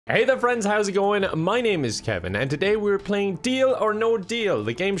Hey there friends, how's it going? My name is Kevin and today we're playing Deal or No Deal,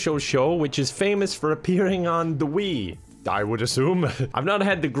 the game show which is famous for appearing on the Wii, I would assume. I've not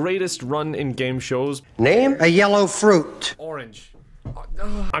had the greatest run in game shows. Name a yellow fruit. Orange.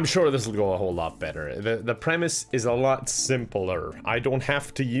 I'm sure this will go a whole lot better. The premise is a lot simpler. I don't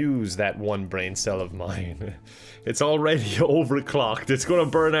have to use that one brain cell of mine. It's already overclocked. It's gonna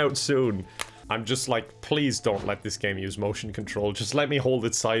burn out soon. I'm just like, please don't let this game use motion control. Just let me hold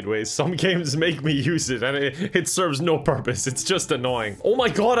it sideways. Some games make me use it and it serves no purpose. It's just annoying. Oh my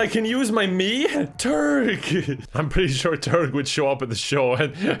god, I can use my me? Turg! I'm pretty sure Turg would show up at the show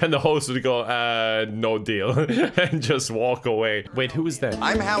and the host would go, no deal. And just walk away. Wait, who is that?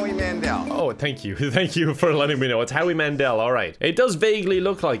 I'm Howie Mandel. Oh, thank you. Thank you for letting me know. It's Howie Mandel, alright. It does vaguely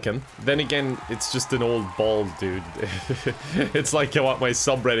look like him. Then again, it's just an old bald dude. It's like what my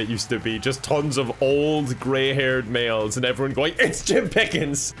subreddit used to be. Just tons of old gray-haired males and everyone going, it's Jim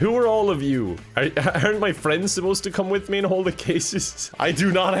Pickens! Who are all of you? Aren't my friends supposed to come with me and hold the cases? I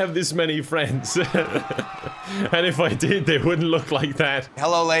do not have this many friends. And if I did, they wouldn't look like that.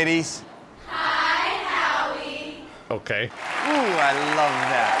 Hello, ladies. Hi, Howie. Okay. Ooh, I love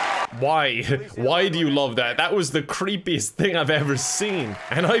that. Why? Why do you love that? That was the creepiest thing I've ever seen.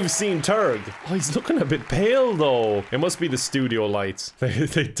 And I've seen Turg. Oh, he's looking a bit pale though. It must be the studio lights.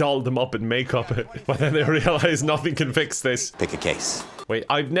 They dolled him up in makeup. But then they realized nothing can fix this. Pick a case. Wait,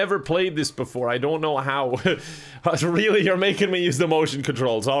 I've never played this before. I don't know how. Really, you're making me use the motion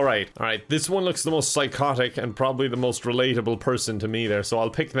controls. Alright. Alright, this one looks the most psychotic and probably the most relatable person to me there, so I'll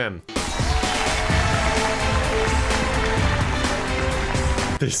pick them.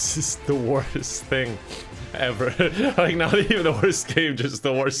 This is the worst thing ever. Like, not even the worst game, just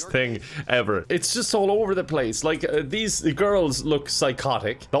the worst thing ever. It's just all over the place. Like, these girls look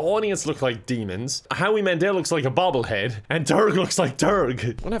psychotic. The audience look like demons. Howie Mandel looks like a bobblehead. And Turg looks like Turg.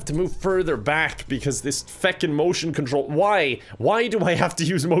 I'm gonna have to move further back because this feckin' motion control... Why? Why do I have to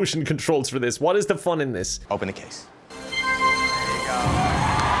use motion controls for this? What is the fun in this? Open the case.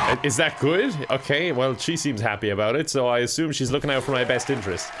 Is that good? Okay, well, she seems happy about it, so I assume she's looking out for my best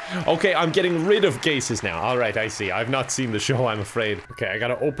interest. Okay, I'm getting rid of cases now. Alright, I see. I've not seen the show, I'm afraid. Okay, I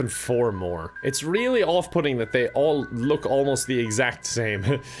gotta open 4 more. It's really off-putting that they all look almost the exact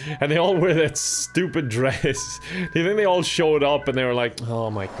same. And they all wear that stupid dress. Do you think they all showed up and they were like,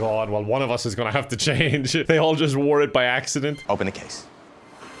 oh my god, well, one of us is gonna have to change. They all just wore it by accident. Open the case.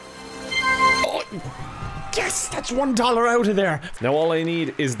 Oh. Yes, that's $1 out of there. Now all I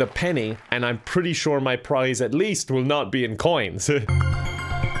need is the penny, and I'm pretty sure my prize at least will not be in coins.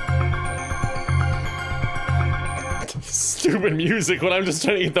 Stupid music when I'm just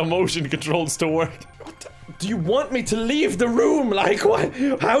trying to get the motion controls to work. Do you want me to leave the room? Like, what?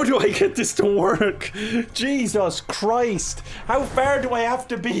 How do I get this to work? Jesus Christ. How far do I have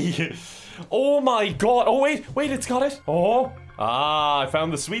to be? Oh my god. Oh, wait, it's got it. Oh. Ah, I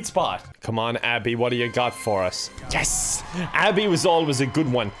found the sweet spot. Come on, Abby, what do you got for us? Yes! Abby was always a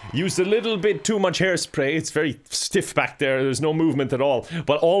good one. Used a little bit too much hairspray. It's very stiff back there. There's no movement at all.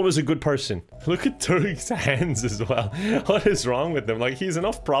 But always a good person. Look at Turg's hands as well. What is wrong with him? Like, he has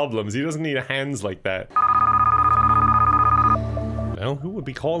enough problems. He doesn't need hands like that. Well, who would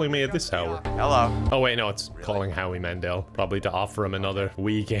be calling me at this hour? Hello. Oh, wait, no, it's calling Howie Mandel. Probably to offer him another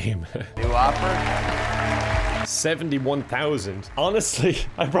Wii game. New offer? 71,000. Honestly,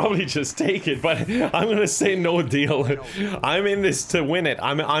 I probably just take it, but I'm gonna say no deal. I'm in this to win it.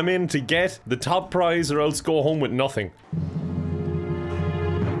 I'm in to get the top prize or else go home with nothing.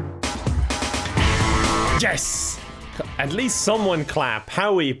 Yes! At least someone clap.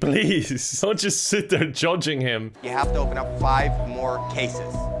 Howie, please. Don't just sit there judging him. You have to open up 5 more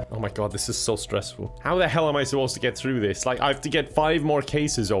cases. Oh my god, this is so stressful. How the hell am I supposed to get through this? Like, I have to get 5 more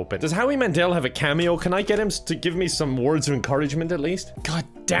cases open. Does Howie Mandel have a cameo? Can I get him to give me some words of encouragement at least? God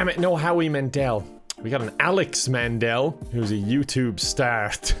damn it, no Howie Mandel. We got an Alex Mandel, who's a YouTube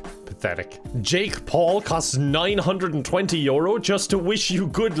star. Pathetic. Jake Paul costs €920 just to wish you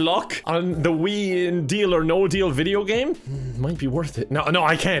good luck on the Wii in Deal or No Deal video game? Might be worth it. No,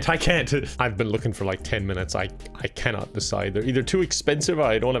 I can't. I've been looking for like 10 minutes. I cannot decide. They're either too expensive or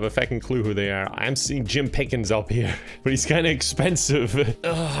I don't have a fucking clue who they are. I'm seeing Jim Pickens up here, but he's kind of expensive.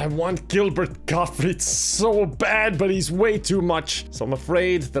 I want Gilbert Gottfried so bad, but he's way too much. So I'm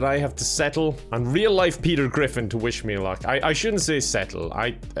afraid that I have to settle on real life Peter Griffin to wish me luck. I shouldn't say settle.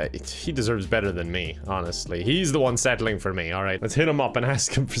 he deserves better than me, honestly. He's the one settling for me. All right, let's hit him up and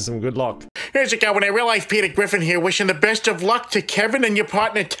ask him for some good luck. Here's a guy when I realized Peter Griffin here wishing the best of luck to Kevin and your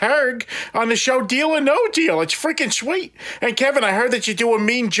partner Turg on the show Deal or No Deal. It's freaking sweet. And Kevin, I heard that you do a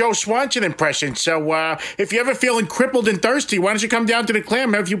mean Joe Swanson impression. So if you're ever feeling crippled and thirsty, why don't you come down to the clam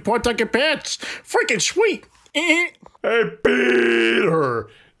and have you Pawtucket pants? Freaking sweet. Hey, Peter!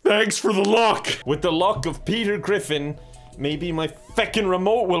 Thanks for the luck! With the luck of Peter Griffin, maybe my feckin'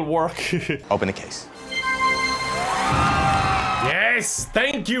 remote will work. Open the case. Yes!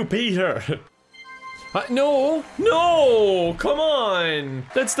 Thank you, Peter! No! No! Come on!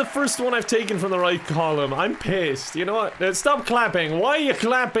 That's the first one I've taken from the right column. I'm pissed. You know what? Stop clapping. Why are you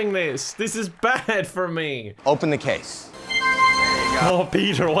clapping this? This is bad for me. Open the case. Oh,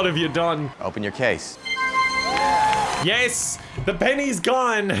 Peter, what have you done? Open your case. Yes! The penny's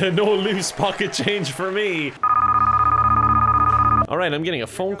gone! No loose pocket change for me. Alright, I'm getting a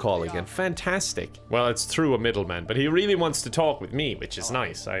phone call again. Fantastic. Well, it's through a middleman, but he really wants to talk with me, which is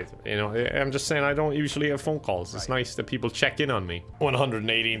nice. I'm just saying I don't usually have phone calls. It's nice that people check in on me.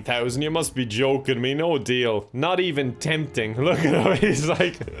 118,000, you must be joking me. No deal. Not even tempting. Look at him. He's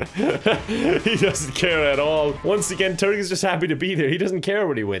like... he doesn't care at all. Once again, Turk is just happy to be there. He doesn't care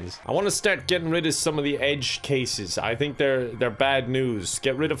what he wins. I want to start getting rid of some of the edge cases. I think they're bad news.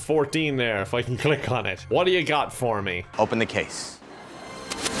 Get rid of 14 there if I can click on it. What do you got for me? Open the case.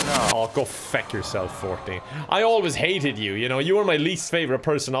 Oh, go feck yourself, 14. I always hated you, you know? You were my least favorite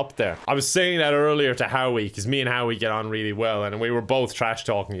person up there. I was saying that earlier to Howie, because me and Howie get on really well, and we were both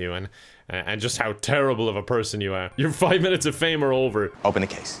trash-talking you, and just how terrible of a person you are. Your 5 minutes of fame are over. Open the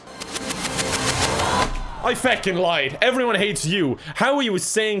case. I feckin' lied. Everyone hates you. Howie was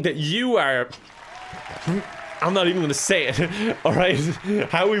saying that you are... I'm not even gonna say it, alright?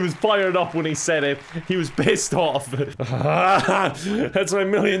 Howie was fired up when he said it. He was pissed off. That's my $1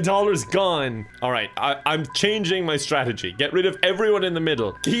 million gone. Alright, I'm changing my strategy. Get rid of everyone in the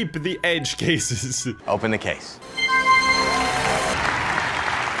middle. Keep the edge cases. Open the case.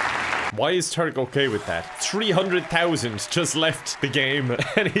 Why is Turk okay with that? 300,000 just left the game,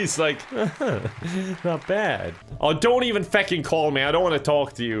 and he's like, not bad. Oh, don't even feckin' call me. I don't want to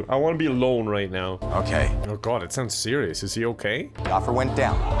talk to you. I want to be alone right now. Okay. Oh god, it sounds serious. Is he okay? The offer went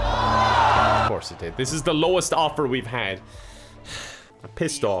down. Of course it did. This is the lowest offer we've had. I'm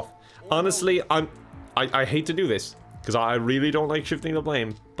pissed off. Honestly, I hate to do this, because I really don't like shifting the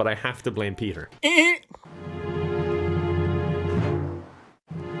blame, but I have to blame Peter.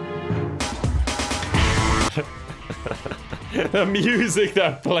 The music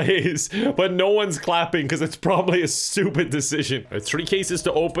that plays, but no one's clapping because it's probably a stupid decision. There are 3 cases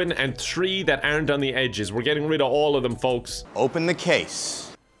to open and 3 that aren't on the edges. We're getting rid of all of them, folks. Open the case.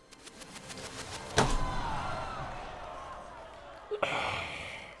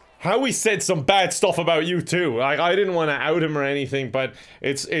 Howie said some bad stuff about you too. Like, I didn't want to out him or anything, but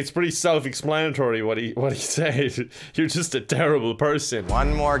it's pretty self-explanatory what he said. You're just a terrible person.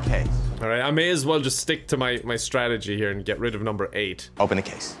 1 more case. All right, I may as well just stick to my strategy here and get rid of number 8. Open the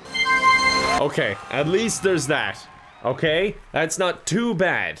case. Okay, at least there's that. Okay? That's not too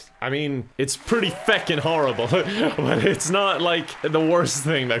bad. I mean, it's pretty feckin' horrible, but it's not like the worst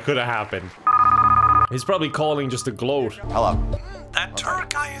thing that could have happened. He's probably calling just to gloat. Hello. That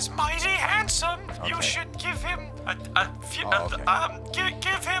Turk guy is mighty handsome. Okay. You should give him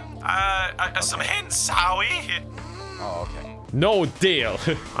give him some hints, Howie. Oh, okay. No deal.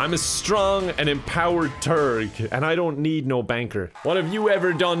 I'm a strong and empowered Turg, and I don't need no banker. What have you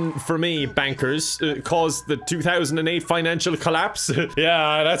ever done for me, bankers? Caused the 2008 financial collapse?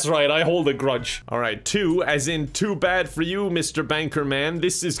 Yeah, that's right, I hold a grudge. Alright, 2, as in too bad for you, Mr. Banker Man.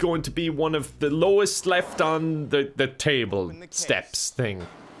 This is going to be one of the lowest left on the table steps thing.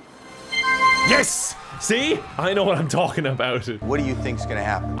 Yes! See? I know what I'm talking about. What do you think's gonna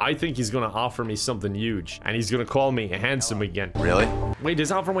happen? I think he's gonna offer me something huge, and he's gonna call me handsome again. Really? Wait,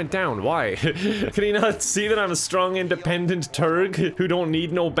 his offer went down. Why? Can he not see that I'm a strong, independent Turg who don't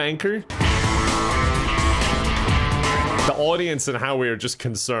need no banker? The audience and Howie are just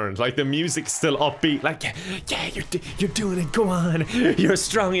concerned. Like, the music's still upbeat. Like, yeah, you're doing it. Go on. You're a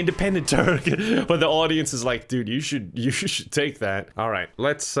strong, independent Turk. But the audience is like, dude, you should take that. All right,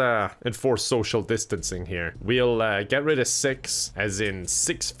 let's enforce social distancing here. We'll get rid of 6, as in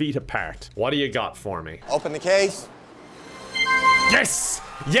 6 feet apart. What do you got for me? Open the case. Yes!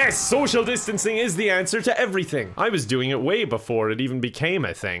 Yes, social distancing is the answer to everything. I was doing it way before it even became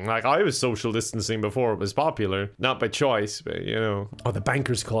a thing. Like, I was social distancing before it was popular. Not by choice, but you know. Oh, the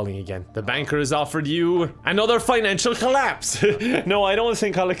banker's calling again. The banker has offered you another financial collapse. No, I don't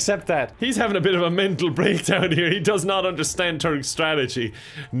think I'll accept that. He's having a bit of a mental breakdown here. He does not understand Turk's strategy.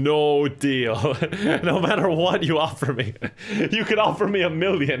 No deal. No matter what you offer me. You could offer me $1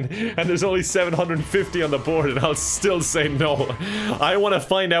 million and there's only 750 on the board and I'll still say no. I want to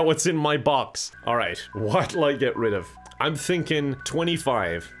find out what's in my box. All right, what'll I get rid of? I'm thinking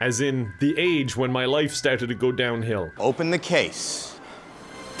 25, as in the age when my life started to go downhill. Open the case.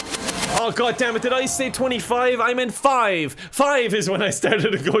 Oh, god damn it, did I say 25? I meant 5. 5 is when I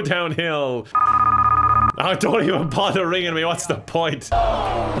started to go downhill. Oh, don't even bother ringing me, what's the point?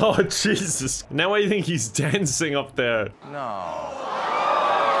 Oh, Jesus. Now I think he's dancing up there. No.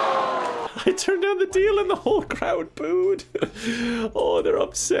 I turned down the deal and the whole crowd booed. Oh, they're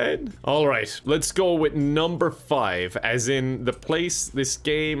upset. All right, let's go with number 5, as in the place this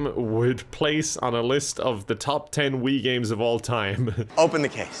game would place on a list of the top 10 Wii games of all time. Open the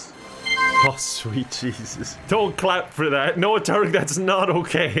case. Oh, sweet Jesus. Don't clap for that. No, Turk, that's not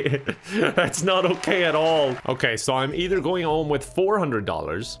okay. That's not okay at all. Okay, so I'm either going home with $400,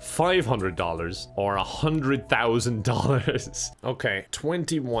 $500, or $100,000. Okay,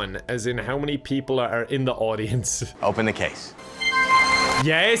 21, as in how many people are in the audience. Open the case.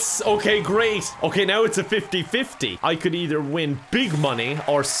 Yes, okay, great. Okay, now it's a 50-50. I could either win big money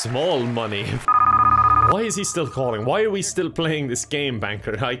or small money. Why is he still calling? Why are we still playing this game,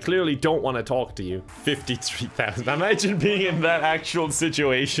 banker? I clearly don't want to talk to you. 53,000. Imagine being in that actual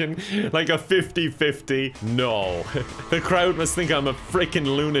situation. Like a 50-50. No. The crowd must think I'm a freaking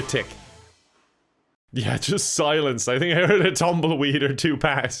lunatic. Yeah, just silence. I think I heard a tumbleweed or 2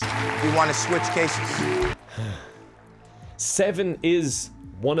 pass. You want to switch cases? 7 is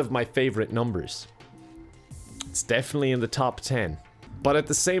one of my favorite numbers. It's definitely in the top 10. But at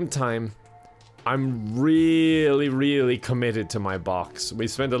the same time, I'm really committed to my box. We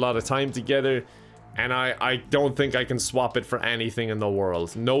spent a lot of time together, and I don't think I can swap it for anything in the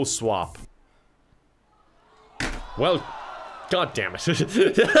world. No swap. Well, god damn it.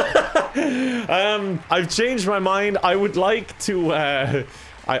 I've changed my mind. I would like to,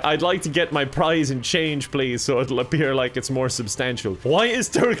 I'd like to get my prize in change, please, so it'll appear like it's more substantial. Why is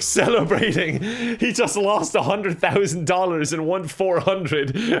Turk celebrating? He just lost $100,000 and won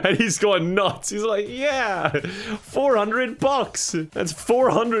 400, and he's going nuts. He's like, yeah, 400 bucks. That's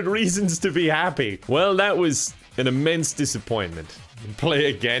 400 reasons to be happy. Well, that was an immense disappointment. Play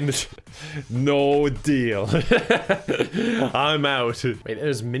again? No deal. I'm out. Wait,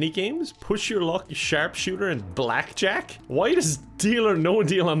 there's minigames? Push your luck, sharpshooter, and blackjack? Why does Deal or No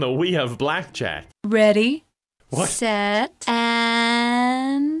Deal on the Wii have blackjack? Ready, What? set,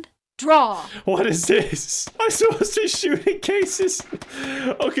 and draw. What is this? I'm supposed to be shooting cases?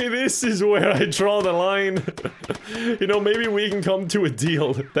 Okay, this is where I draw the line. You know, maybe we can come to a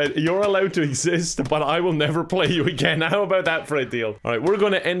deal that you're allowed to exist, but I will never play you again. How about that for a deal? All right, we're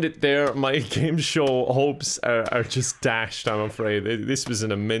going to end it there. My game show hopes are just dashed, I'm afraid. This was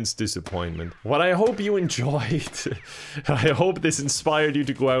an immense disappointment. What I hope you enjoyed. I hope this inspired you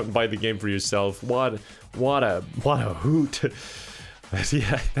to go out and buy the game for yourself. What a hoot.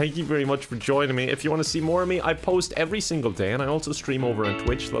 Yeah, thank you very much for joining me. If you want to see more of me, I post every single day, and I also stream over on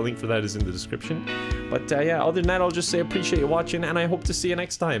Twitch. The link for that is in the description. But yeah, other than that, I'll just say appreciate you watching, and I hope to see you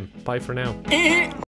next time. Bye for now.